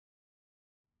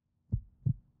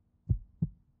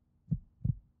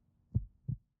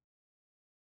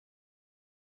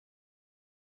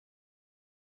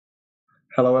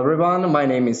Hello everyone, my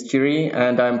name is Chiri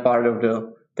and I'm part of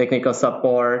the technical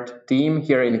support team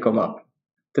here in ComAp.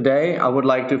 Today I would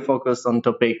like to focus on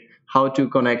topic how to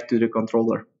connect to the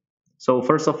controller. So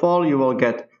first of all, you will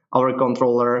get our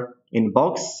controller in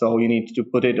box, so you need to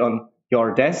put it on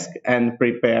your desk and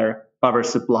prepare power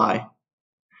supply.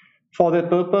 For that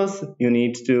purpose, you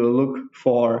need to look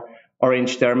for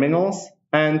orange terminals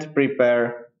and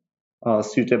prepare a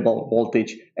suitable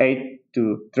voltage 8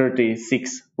 to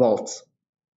 36 volts.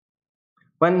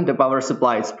 When the power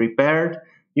supply is prepared,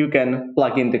 you can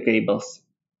plug in the cables.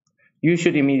 You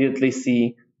should immediately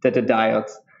see that the diodes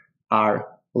are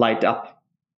light up.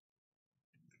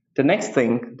 The next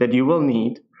thing that you will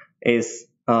need is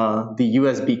the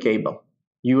USB cable,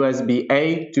 USB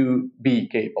A to B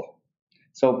cable.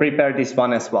 So prepare this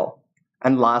one as well.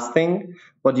 And last thing,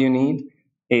 what you need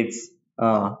is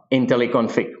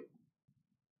InteliConfig.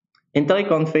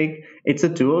 InteliConfig, it's a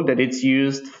tool that is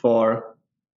used for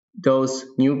those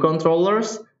new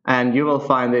controllers, and you will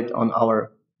find it on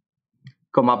our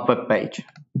ComAp web page.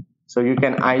 So you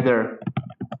can either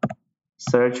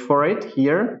search for it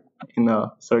here in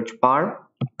the search bar,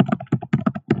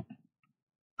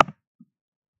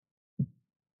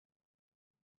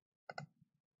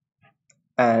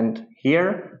 and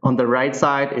here on the right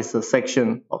side is a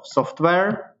section of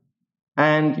software,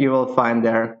 and you will find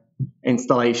their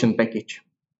installation package.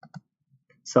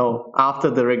 So after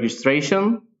the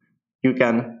registration, you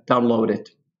can download it.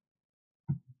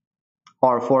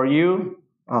 Or for you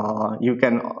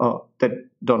that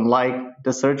don't like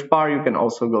the search bar, you can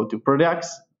also go to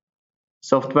products,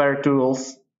 software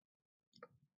tools,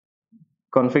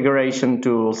 configuration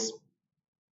tools,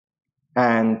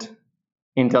 and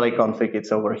InteliConfig,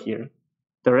 it's over here.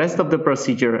 The rest of the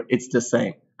procedure, it's the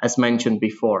same as mentioned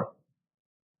before.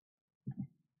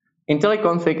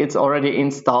 InteliConfig, it's already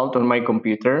installed on my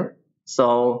computer,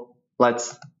 so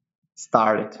let's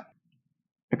start it.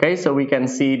 Okay, so we can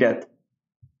see that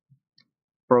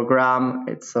program,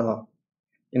 it's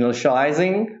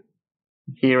initializing.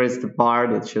 Here is the bar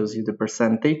that shows you the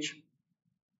percentage.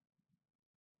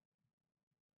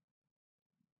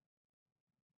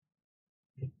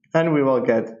 And we will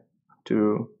get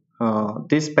to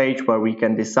this page where we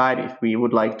can decide if we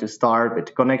would like to start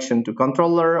with connection to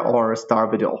controller, or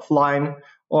start with the offline,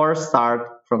 or start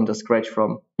from the scratch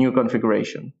from new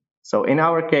configuration. So in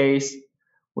our case,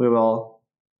 we will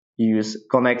use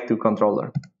connect to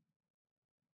controller.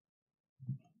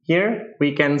 Here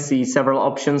we can see several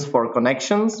options for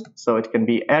connections, so it can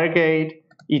be AirGate,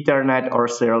 Ethernet, or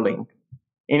serial link.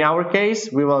 In our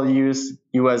case, we will use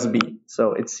USB,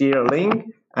 so it's serial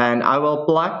link, and I will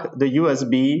plug the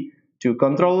USB to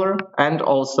controller and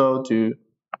also to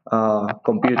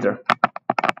computer.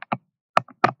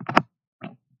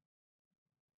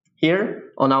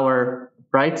 Here on our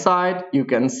right side, you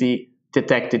can see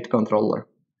detected controller.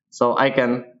 So I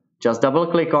can just double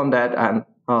click on that and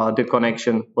the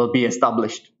connection will be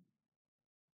established.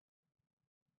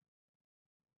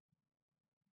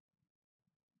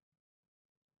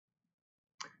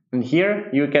 And here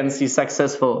you can see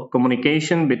successful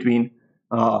communication between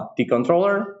the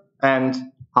controller and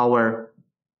our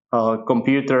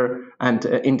computer and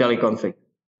InteliConfig.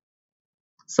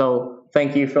 So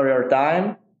thank you for your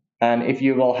time, and if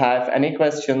you will have any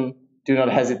question, do not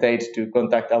hesitate to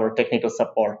contact our technical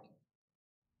support.